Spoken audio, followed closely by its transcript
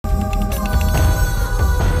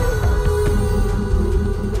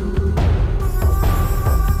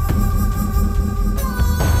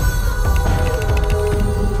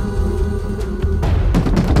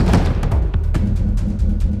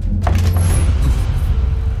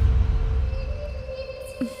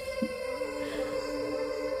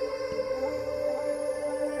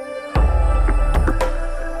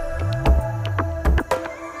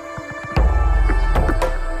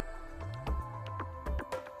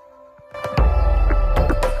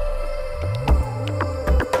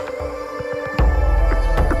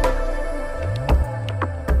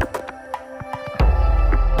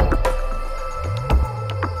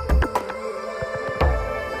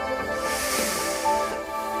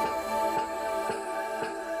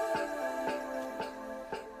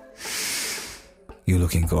You're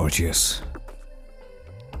looking gorgeous.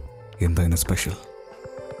 എന്താണ് special?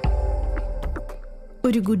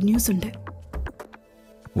 ഒരു good news ഉണ്ട്.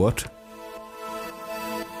 വാട്ട്?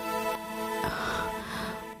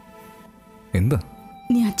 എന്താ?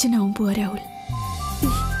 നീ അച്ഛനാവും പോവാ Rahul.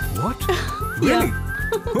 What? Really?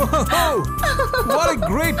 Wow! What a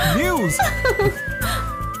great news!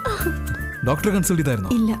 ഡോക്ടറെ കൺസൾട്ട് ചെയ്തായിരുന്നോ?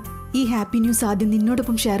 ഇല്ല, ഈ ഹാപ്പി ന്യൂസ് ആദ്യം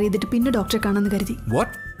നിന്നോടൊപ്പം ഷെയർ ചെയ്തിട്ട് പിന്നെ ഡോക്ടറെ കാണാന്ന് കരുതി.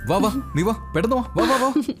 What? വാ നീ വാ, പെട്ടെന്ന് വാ.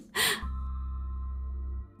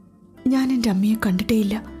 ഞാൻ എൻ്റെ അമ്മയെ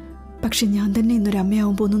കണ്ടിട്ടേയില്ല. പക്ഷെ ഞാൻ തന്നെ ഇന്നൊരു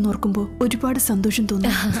അമ്മയാവുമ്പോ എന്ന് ഓർക്കുമ്പോൾ ഒരുപാട് സന്തോഷം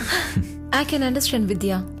തോന്നുന്നു. I can understand,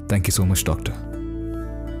 Vidya. Thank you so much, doctor.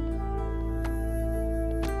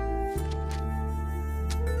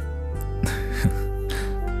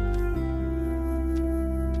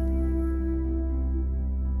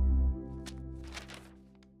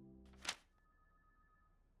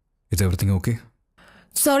 Is everything okay?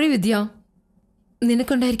 Sorry, Vidya.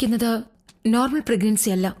 നിനക്കുണ്ടായിരിക്കുന്നത് normal pregnancy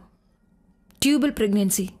അല്ല, ട്യൂബൽ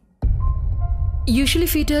പ്രഗ്നൻസി. യൂഷ്വലി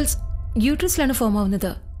ഫീറ്റൽസ് യൂട്രസിലാണ് ഫോം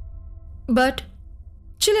ആവുന്നത്. ബട്ട്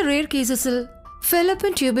ചില റെയർ കേസസിൽ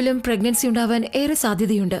ഫെലപ്പൻ ട്യൂബിലും പ്രഗ്നൻസി ഉണ്ടാവാൻ ഏറെ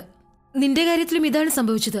സാധ്യതയുണ്ട്. നിന്റെ കാര്യത്തിലും ഇതാണ്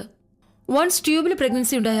സംഭവിച്ചത്. വൺസ് ട്യൂബിൽ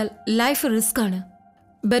പ്രഗ്നൻസി ഉണ്ടായാൽ ലൈഫ് റിസ്ക് ആണ്.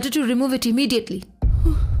 Better to remove it immediately.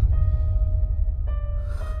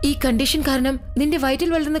 ഈ കണ്ടീഷൻ കാരണം നിന്റെ വയറ്റിൽ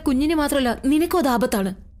വളരുന്ന കുഞ്ഞിന് മാത്രമല്ല, നിനക്കും അത്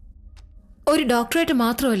ആപത്താണ്. ഒരു ഡോക്ടറായിട്ട്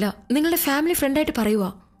മാത്രമല്ല, നിങ്ങളുടെ ഫാമിലി ഫ്രണ്ടായിട്ട് പറയുക,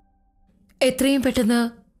 എത്രയും പെട്ടെന്ന്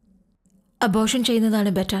അബോർഷൻ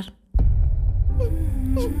ചെയ്യുന്നതാണ് ബെറ്റർ.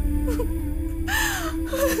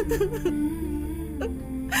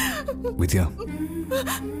 Vidya,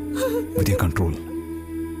 control.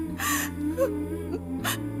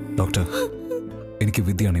 Doctor, എനിക്ക്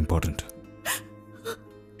വിദ്യയാണ് important.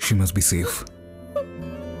 She must be safe.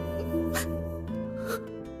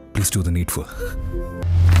 Please do the needful.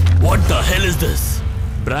 What the hell is this?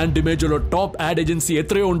 Brand ഇമേജുള്ള top add agency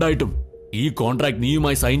എത്രയോ ഉണ്ടായിട്ടും ഈ കോൺട്രാക്ട്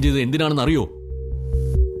നീയുമായി സൈൻ ചെയ്ത് എന്തിനാണെന്ന് അറിയോ?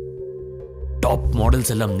 ടോപ്പ്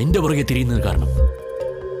മോഡൽസ് എല്ലാം നിന്റെ പുറകെ തിരിയുന്നത് കാരണം.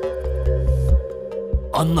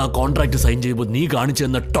 അന്ന് ആ കോൺട്രാക്ട് സൈൻ ചെയ്യുമ്പോൾ നീ കാണിച്ചു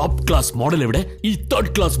തന്ന ടോപ്പ് ക്ലാസ് മോഡൽ എവിടെ? ഈ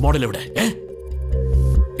തേർഡ് ക്ലാസ് മോഡൽ എവിടെ?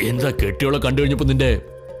 എന്താ കെട്ടിയോളെ കണ്ടു കഴിഞ്ഞപ്പോ നിന്റെ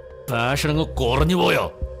പാഷൻ അങ്ങ് കുറഞ്ഞു പോയോ?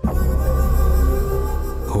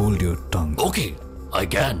 Hold your tongue. Okay, I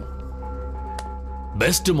can.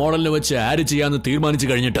 Best മോഡലിനെ വെച്ച് ആഡ് ചെയ്യാന്ന് തീരുമാനിച്ചു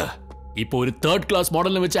കഴിഞ്ഞിട്ട് ഇപ്പൊ ഒരു തേർഡ് ക്ലാസ്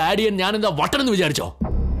മോഡലിനെ വെച്ച് ആഡ് ചെയ്യാൻ ഞാൻ എന്താ വട്ടനെന്ന് വിചാരിച്ചോ?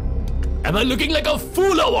 Am I looking like a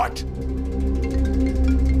fool or what?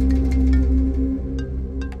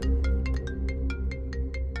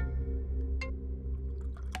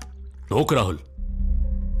 നോക്ക് രാഹുൽ,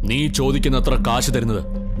 നീ ചോദിക്കുന്ന അത്ര കാശ് തരുന്നത്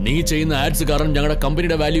നീ ചെയ്യുന്ന ആഡ്സ് കാരണം ഞങ്ങളുടെ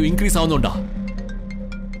കമ്പനിയുടെ വാല്യൂ ഇൻക്രീസ് ആവുന്നുണ്ടാ?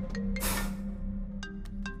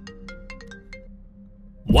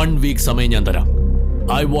 1 വീക്ക് സമയം ഞാൻ തരാം.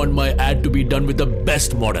 I want my ad to be done with the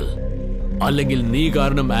best model. അല്ലെങ്കിൽ നീ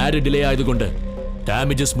കാരണം ആഡ് ഡിലേ ആയതുകൊണ്ട്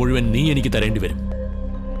ഡാമേജസ് മുഴുവൻ നീ എനിക്ക് തരേണ്ടി വരും.